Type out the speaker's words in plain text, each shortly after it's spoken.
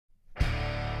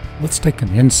Let's take an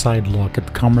inside look at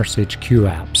the CommerceHQ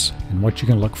apps and what you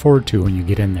can look forward to when you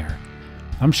get in there.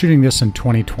 I'm shooting this in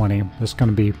 2020. This is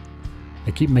going to be,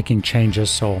 they keep making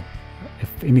changes, so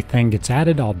if anything gets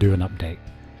added, I'll do an update.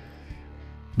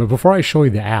 But before I show you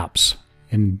the apps,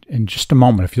 in just a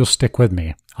moment, if you'll stick with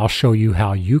me, I'll show you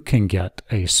how you can get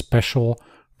a special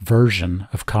version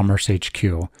of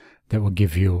CommerceHQ that will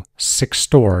give you 6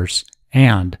 stores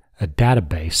and a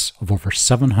database of over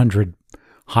 700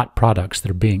 hot products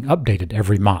that are being updated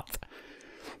every month.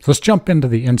 So let's jump into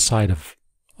the inside of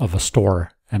a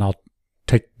store, and I'll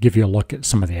give you a look at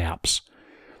some of the apps.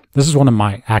 This is one of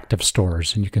my active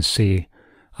stores, and you can see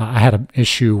I had an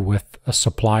issue with a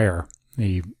supplier.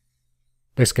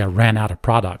 Basically, I ran out of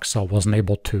products, so I wasn't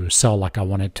able to sell like I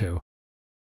wanted to.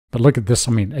 But look at this,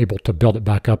 able to build it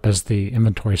back up as the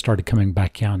inventory started coming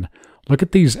back in. Look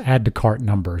at these add to cart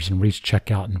numbers and reach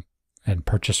checkout and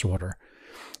purchase order.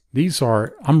 These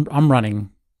are, I'm running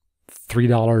 $3,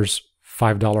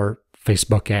 $5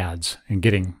 Facebook ads and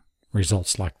getting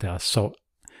results like this. So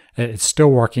it's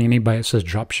still working. Anybody that says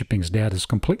dropshipping's dead is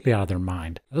completely out of their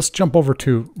mind. Let's jump over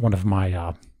to one of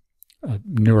my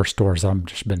newer stores that I've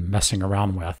just been messing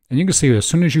around with. And you can see as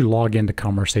soon as you log into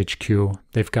CommerceHQ,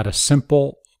 they've got a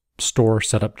simple store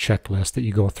setup checklist that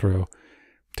you go through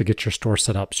to get your store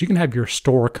set up. So you can have your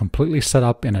store completely set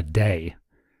up in a day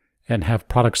and have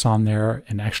products on there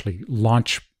and actually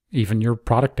launch even your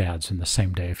product ads in the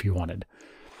same day if you wanted.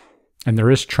 And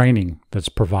there is training that's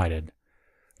provided.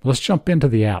 Let's jump into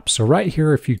the app. So right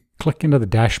here, if you click into the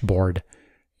dashboard,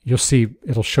 you'll see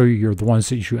it'll show you the ones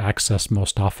that you access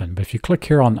most often. But if you click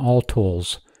here on all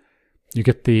tools, you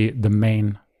get the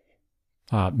main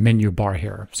menu bar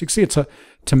here. So you can see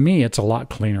to me, it's a lot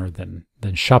cleaner than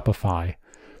Shopify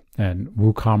and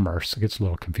WooCommerce. It gets a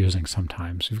little confusing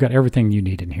sometimes. You've got everything you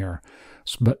need in here.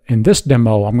 So, but in this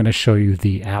demo, I'm going to show you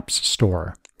the apps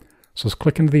store. So let's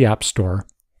click into the app store.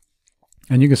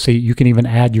 And you can see you can even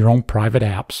add your own private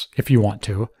apps if you want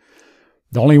to.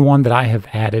 The only one that I have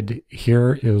added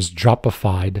here is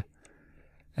Dropified.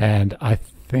 And I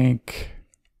think,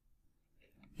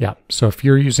 yeah, so if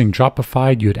you're using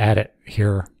Dropified, you'd add it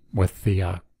here with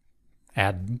the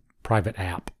add private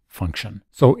app function.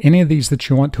 So any of these that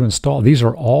you want to install, these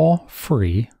are all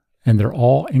free and they're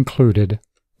all included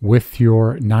with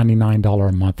your $99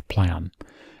 a month plan,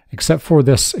 except for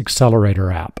this Accelerator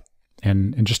app.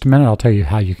 And in just a minute, I'll tell you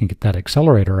how you can get that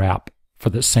Accelerator app for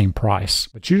the same price.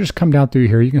 But you just come down through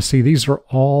here, you can see these are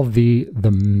all the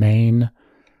main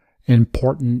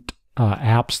important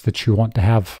apps that you want to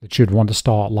have, that you'd want to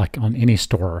install like on any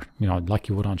store, like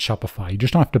you would on Shopify. You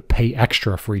just don't have to pay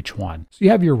extra for each one. So you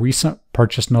have your recent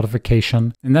purchase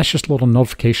notification, and that's just a little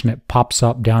notification that pops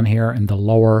up down here in the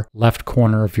lower left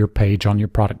corner of your page on your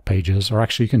product pages, or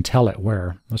actually you can tell it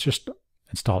where. Let's just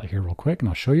install it here real quick and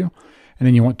I'll show you. And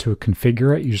then you want to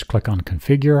configure it. You just click on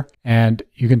configure, and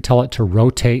you can tell it to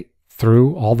rotate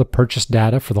through all the purchase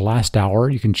data for the last hour.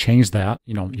 You can change that.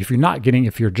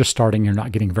 If you're just starting, you're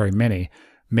not getting very many,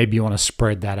 maybe you want to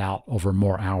spread that out over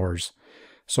more hours.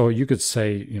 So you could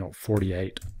say,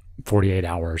 48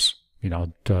 hours,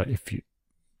 if you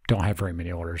don't have very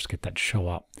many orders, get that to show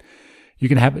up. You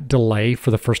can have it delay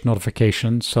for the first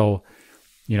notification. So,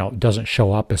 it doesn't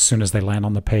show up as soon as they land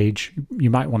on the page. You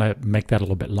might want to make that a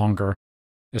little bit longer,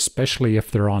 especially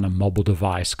if they're on a mobile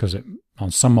device, because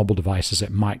on some mobile devices,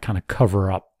 it might kind of cover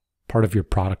up part of your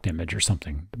product image or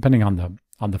something, depending on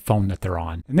the phone that they're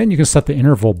on. And then you can set the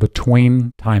interval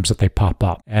between times that they pop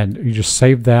up, and you just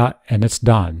save that and it's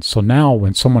done. So now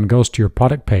when someone goes to your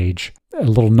product page, a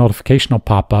little notification will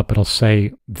pop up. It'll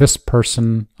say this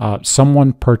person,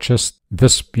 someone purchased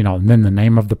this, and then the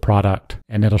name of the product,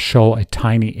 and it'll show a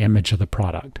tiny image of the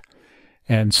product.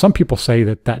 And some people say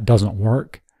that doesn't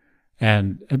work.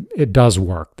 And it does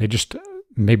work.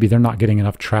 Maybe they're not getting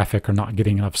enough traffic or not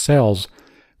getting enough sales,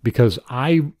 because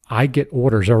I get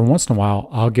orders every once in a while.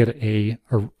 I'll get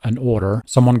an order.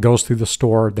 Someone goes through the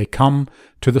store. They come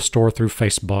to the store through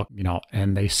Facebook,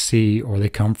 and they see, or they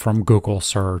come from Google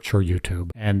search or YouTube,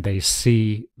 and they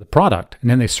see the product, and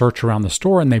then they search around the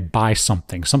store and they buy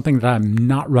something that I'm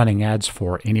not running ads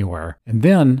for anywhere. And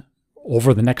then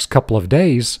over the next couple of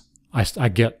days, I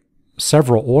get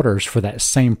several orders for that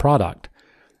same product.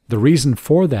 The reason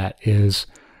for that is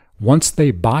once they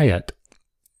buy it,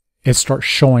 it starts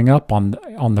showing up on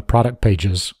the product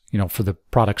pages, for the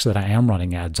products that I am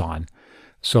running ads on.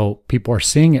 So people are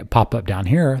seeing it pop up down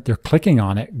here. They're clicking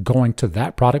on it, going to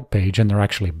that product page, and they're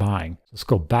actually buying. Let's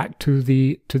go back to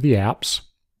the apps,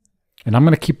 and I'm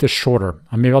going to keep this shorter.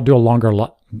 Maybe I'll do a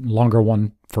longer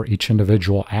one for each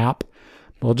individual app.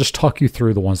 But I'll just talk you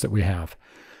through the ones that we have.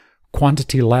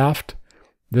 Quantity left.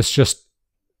 This just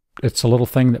it's a little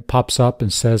thing that pops up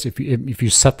and says if you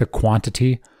set the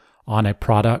quantity on a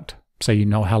product, say you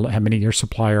know how many your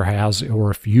supplier has,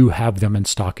 or if you have them in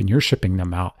stock and you're shipping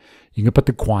them out, you can put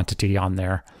the quantity on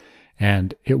there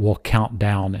and it will count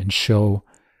down and show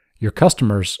your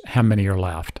customers how many are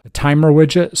left. A timer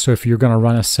widget, so if you're going to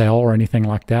run a sale or anything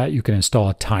like that, you can install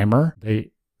a timer.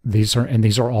 These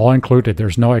are all included.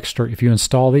 There's no extra. If you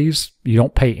install these, you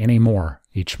don't pay any more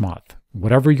each month.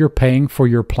 Whatever you're paying for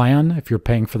your plan, if you're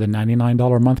paying for the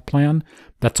 $99 a month plan,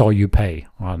 that's all you pay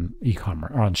on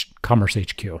e-commerce, on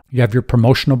CommerceHQ. You have your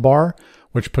promotional bar,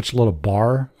 which puts a little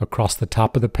bar across the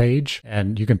top of the page,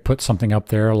 and you can put something up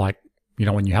there like,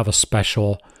 when you have a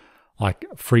special, like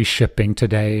free shipping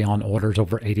today on orders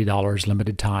over $80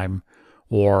 limited time,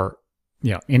 or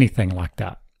anything like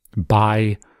that.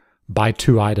 Buy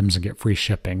 2 items and get free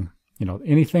shipping.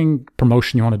 Anything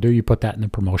promotion you want to do, you put that in the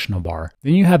promotional bar.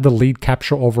 Then you have the lead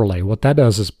capture overlay. What that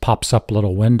does is pops up a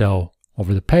little window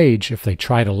over the page. If they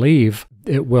try to leave,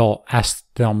 it will ask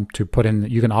them to put in,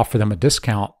 you can offer them a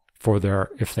discount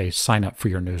if they sign up for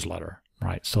your newsletter,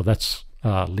 right? So that's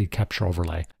lead capture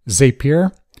overlay.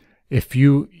 Zapier,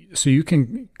 so you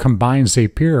can combine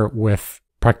Zapier with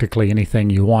practically anything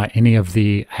you want, any of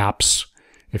the apps.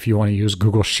 If you want to use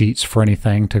Google Sheets for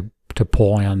anything to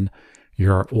pull in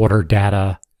your order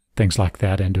data, things like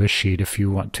that into a sheet. If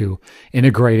you want to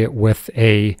integrate it with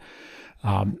an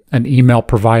email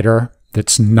provider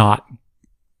that's not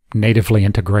natively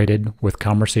integrated with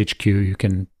CommerceHQ, you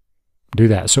can do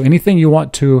that. So anything you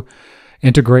want to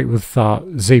integrate with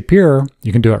Zapier,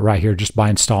 you can do it right here just by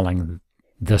installing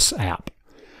this app.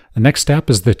 The next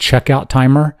step is the checkout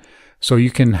timer. So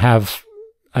you can have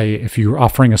if you're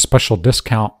offering a special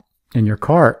discount in your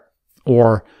cart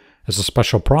or as a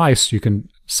special price, you can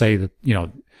say that,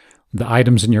 the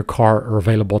items in your cart are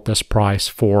available at this price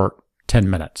for 10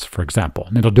 minutes, for example,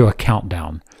 and it'll do a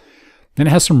countdown. Then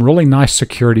it has some really nice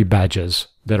security badges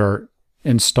that are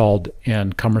installed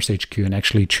in CommerceHQ, and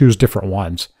actually choose different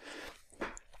ones.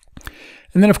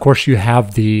 And then, of course, you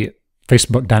have the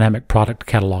Facebook Dynamic Product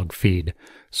Catalog feed.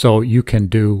 So you can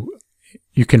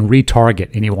retarget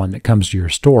anyone that comes to your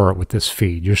store with this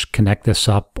feed. You just connect this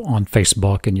up on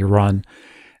Facebook and you run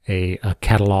a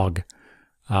catalog,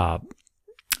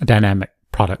 dynamic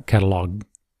product catalog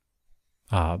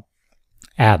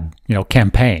ad,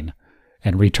 campaign,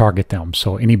 and retarget them.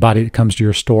 So anybody that comes to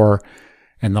your store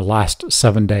in the last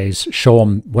 7 days, show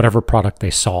them whatever product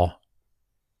they saw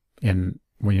when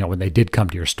they did come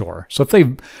to your store. So if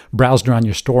they browsed around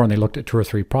your store and they looked at 2 or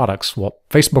 3 products, well,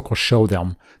 Facebook will show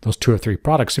them those 2 or 3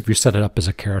 products if you set it up as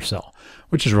a carousel,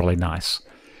 which is really nice.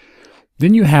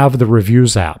 Then you have the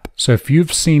reviews app. So if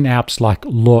you've seen apps like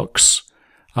Looks,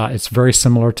 it's very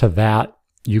similar to that.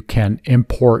 You can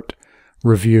import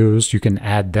reviews. You can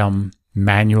add them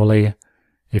manually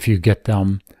if you get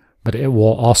them, but it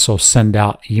will also send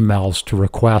out emails to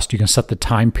request. You can set the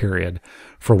time period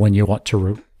for when you want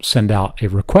to send out a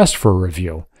request for a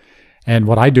review. And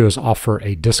what I do is offer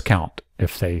a discount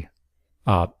if they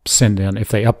if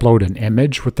they upload an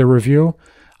image with their review.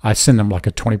 I send them like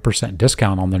a 20%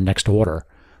 discount on their next order.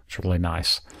 It's really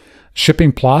nice.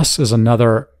 Shipping Plus is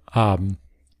another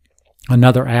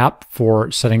app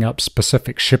for setting up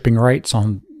specific shipping rates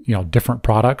on different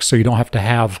products. So you don't have to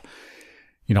have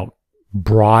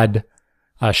broad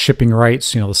shipping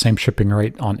rates, the same shipping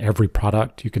rate on every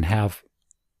product. You can have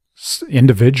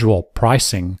individual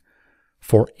pricing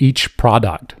for each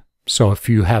product. So if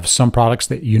you have some products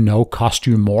that cost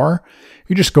you more,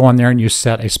 you just go on there and you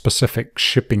set a specific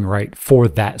shipping rate for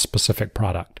that specific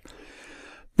product.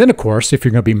 Then, of course, if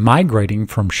you're going to be migrating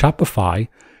from Shopify,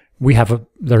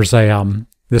 there's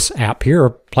this app here,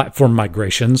 Platform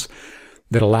Migrations,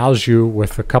 that allows you,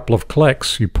 with a couple of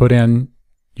clicks, you put in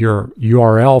your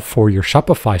URL for your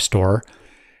Shopify store,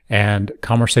 and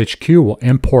CommerceHQ will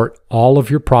import all of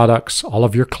your products, all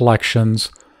of your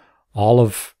collections, all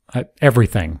of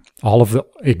everything, all of the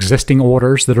existing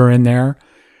orders that are in there,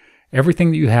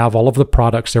 everything that you have, all of the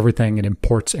products, everything. It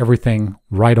imports everything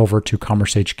right over to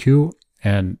CommerceHQ,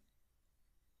 and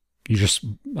you just,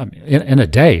 in a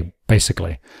day,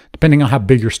 basically, depending on how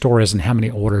big your store is and how many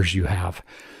orders you have.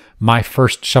 My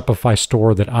first Shopify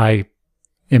store that I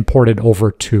imported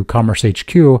over to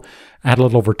CommerceHQ, I had a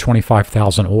little over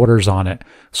 25,000 orders on it.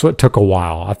 So it took a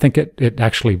while. I think it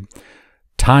actually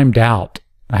timed out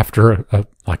after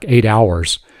like 8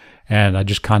 hours. And I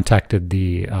just contacted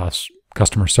the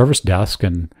customer service desk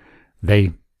and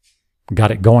they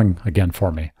got it going again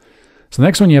for me. So the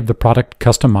next one, you have the product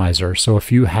customizer. So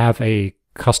if you have a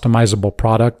customizable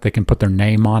product, they can put their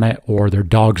name on it, or their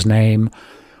dog's name,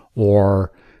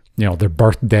 or their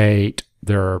birth date,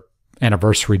 their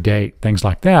anniversary date, things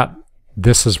like that,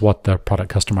 this is what the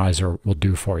product customizer will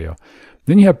do for you.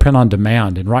 Then you have print on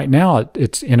demand, and right now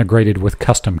it's integrated with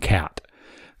Custom Cat.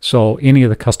 So any of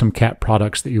the Custom Cat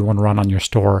products that you want to run on your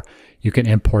store, you can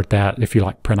import that if you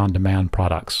like print on demand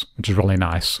products, which is really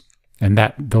nice. And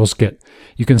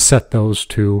you can set those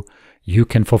to, you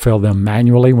can fulfill them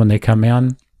manually when they come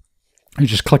in. You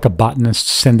just click a button and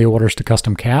send the orders to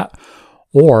Custom Cat,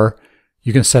 or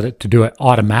you can set it to do it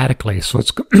automatically, so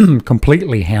it's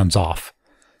completely hands-off.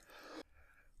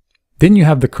 Then you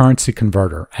have the Currency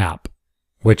Converter app,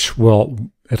 which it'll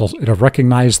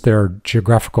recognize their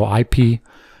geographical IP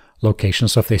location.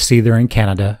 So if they see they're in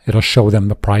Canada, it'll show them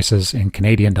the prices in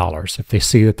Canadian dollars. If they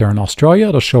see that they're in Australia,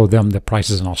 it'll show them the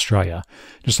prices in Australia,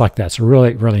 just like that. It's a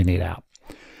really, really neat app.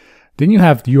 Then you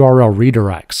have URL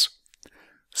redirects.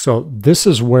 So this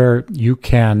is where you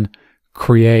can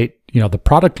create, the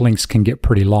product links can get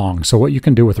pretty long. So what you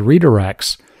can do with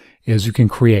redirects is you can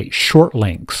create short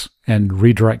links and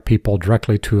redirect people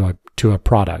directly to a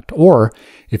product. Or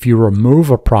if you remove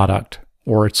a product,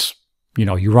 or it's,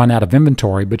 you run out of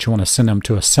inventory, but you want to send them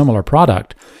to a similar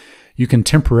product, you can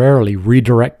temporarily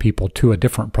redirect people to a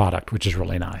different product, which is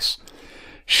really nice.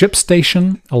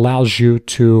 Shipstation allows you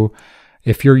to,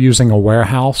 if you're using a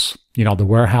warehouse,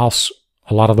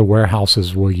 a lot of the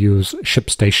warehouses will use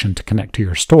Shipstation to connect to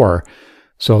your store.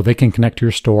 So they can connect to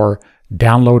your store,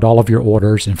 download all of your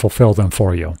orders, and fulfill them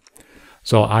for you.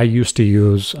 So I used to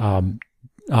use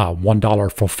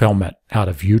 $1 fulfillment out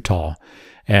of Utah,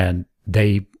 and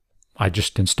I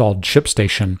just installed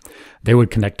Shipstation. They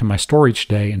would connect to my store each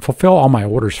day and fulfill all my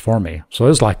orders for me. So it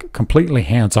was like completely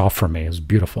hands-off for me. It was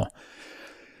beautiful.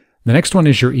 The next one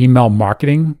is your email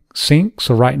marketing sync.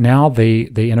 So right now they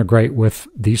integrate with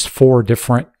these 4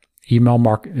 different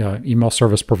email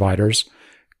service providers: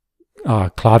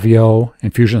 Klaviyo,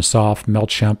 Infusionsoft,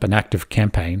 MailChimp, and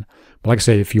ActiveCampaign. But like I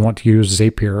say, if you want to use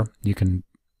Zapier, you can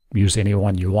use any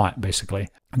one you want, basically.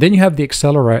 Then you have the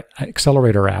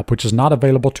Accelerator app, which is not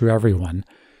available to everyone.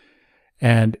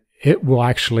 And it will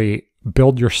actually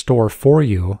build your store for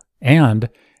you, and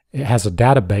it has a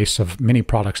database of many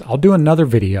products. I'll do another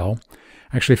video.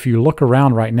 Actually, if you look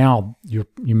around right now, you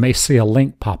may see a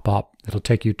link pop up. It'll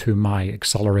take you to my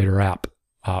Accelerator app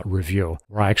review,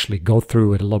 where I actually go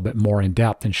through it a little bit more in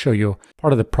depth and show you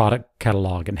part of the product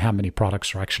catalog and how many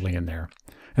products are actually in there.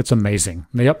 It's amazing.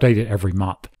 They update it every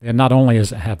month. And not only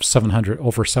does it have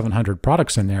over 700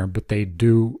 products in there, but they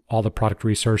do all the product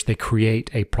research. They create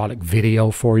a product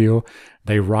video for you.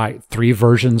 They write 3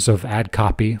 versions of ad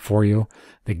copy for you.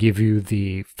 They give you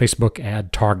the Facebook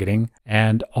ad targeting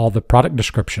and all the product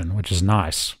description, which is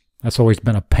nice. That's always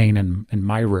been a pain in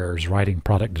my rear, is writing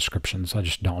product descriptions. I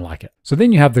just don't like it. So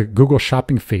then you have the Google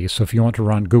Shopping fee. So if you want to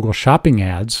run Google Shopping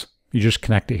ads, you just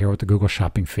connect it here with the Google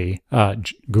Shopping feed,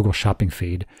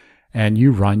 and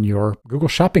you run your Google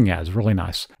Shopping ads. Really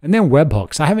nice. And then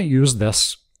webhooks. I haven't used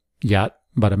this yet,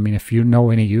 but I mean, if you know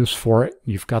any use for it,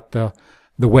 you've got the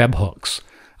webhooks.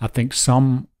 I think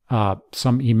some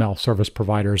email service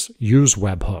providers use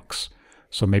webhooks,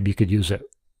 so maybe you could use it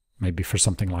maybe for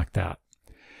something like that.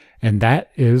 And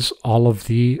that is all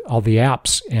the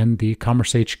apps in the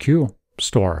CommerceHQ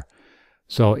store.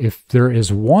 So if there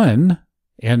is one,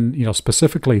 and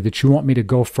specifically that you want me to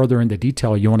go further into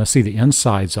detail, you want to see the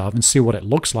insides of and see what it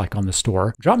looks like on the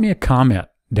store, drop me a comment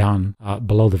down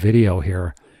below the video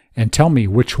here and tell me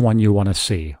which one you want to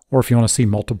see. Or if you want to see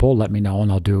multiple, let me know,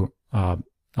 and I'll do a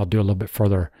little bit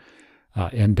further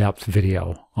in-depth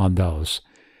video on those.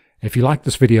 If you like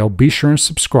this video, be sure and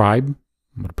subscribe.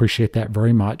 I would appreciate that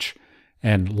very much.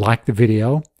 And like the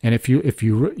video. And if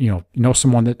you know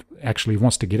someone that actually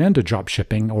wants to get into drop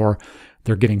shipping, or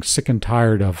they're getting sick and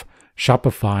tired of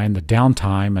Shopify and the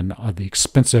downtime and the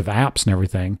expensive apps and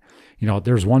everything,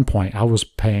 there's one point I was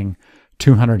paying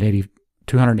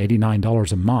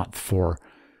 $289 a month for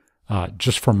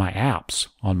just for my apps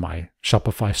on my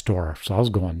Shopify store. So I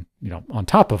was going, on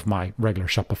top of my regular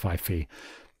Shopify fee.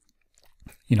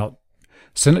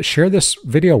 Share this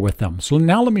video with them. So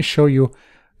now let me show you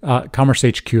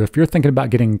CommerceHQ. If you're thinking about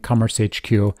getting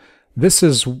CommerceHQ, this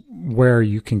is where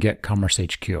you can get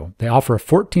CommerceHQ. They offer a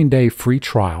 14-day free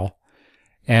trial,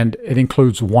 and it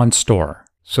includes 1 store.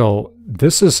 So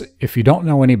this is, if you don't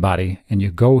know anybody and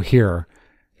you go here,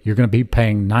 you're going to be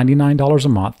paying $99 a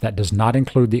month. That does not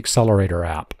include the Accelerator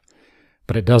app,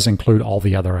 but it does include all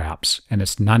the other apps, and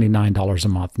it's $99 a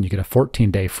month, and you get a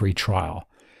 14-day free trial.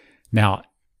 Now,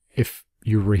 if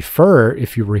you refer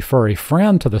a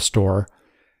friend to the store,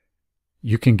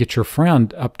 you can get your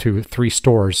friend up to 3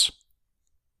 stores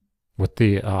with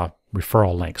the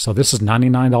referral link. So this is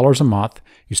 $99 a month.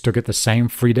 You still get the same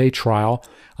free day trial.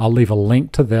 I'll leave a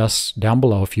link to this down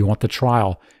below if you want the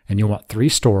trial and you want 3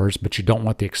 stores, but you don't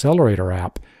want the Accelerator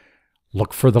app.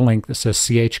 Look for the link that says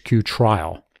CHQ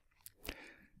trial.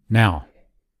 Now,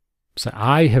 so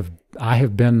I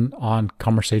have been on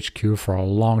CommerceHQ for a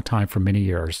long time, for many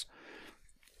years,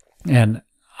 and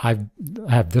I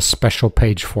have this special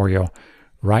page for you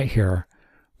right here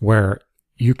where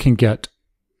you can get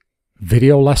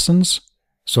video lessons.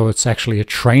 So it's actually a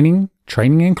training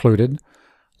included,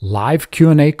 live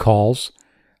Q&A calls,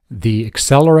 the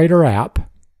Accelerator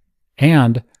app,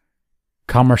 and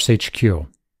CommerceHQ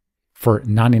for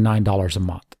 $99 a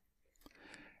month.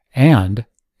 And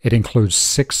it includes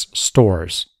 6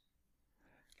 stores.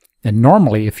 And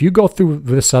normally, if you go through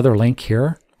this other link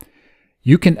here,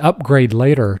 you can upgrade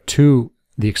later to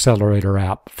the Accelerator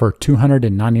app for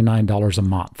 $299 a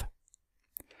month.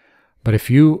 But if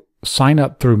you sign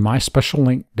up through my special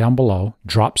link down below,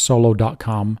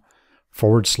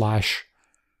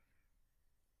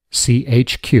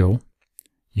 dropsolo.com/CHQ,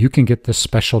 you can get this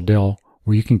special deal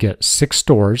where you can get 6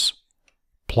 stores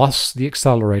plus the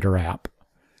Accelerator app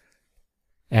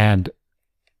and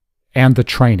the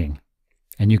training.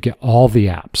 And you get all the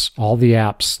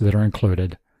apps that are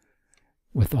included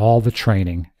with all the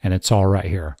training, and it's all right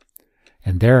here.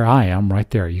 And there I am right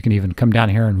there. You can even come down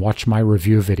here and watch my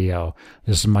review video.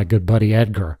 This is my good buddy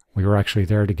Edgar. We were actually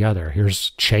there together.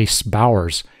 Here's Chase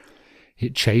Bowers.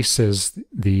 Chase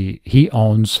he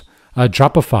owns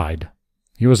Dropified.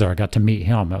 He was there. I got to meet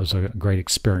him. That was a great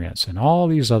experience. And all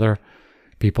these other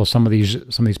people, some of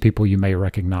these people you may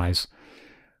recognize.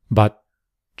 But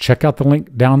check out the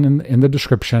link down in the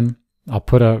description. I'll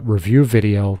put a review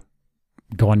video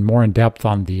going more in depth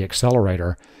on the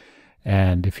Accelerator.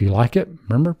 And if you like it,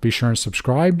 remember, be sure and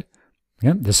subscribe.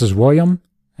 Again, this is William,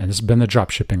 and this has been the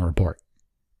Dropshipping Report.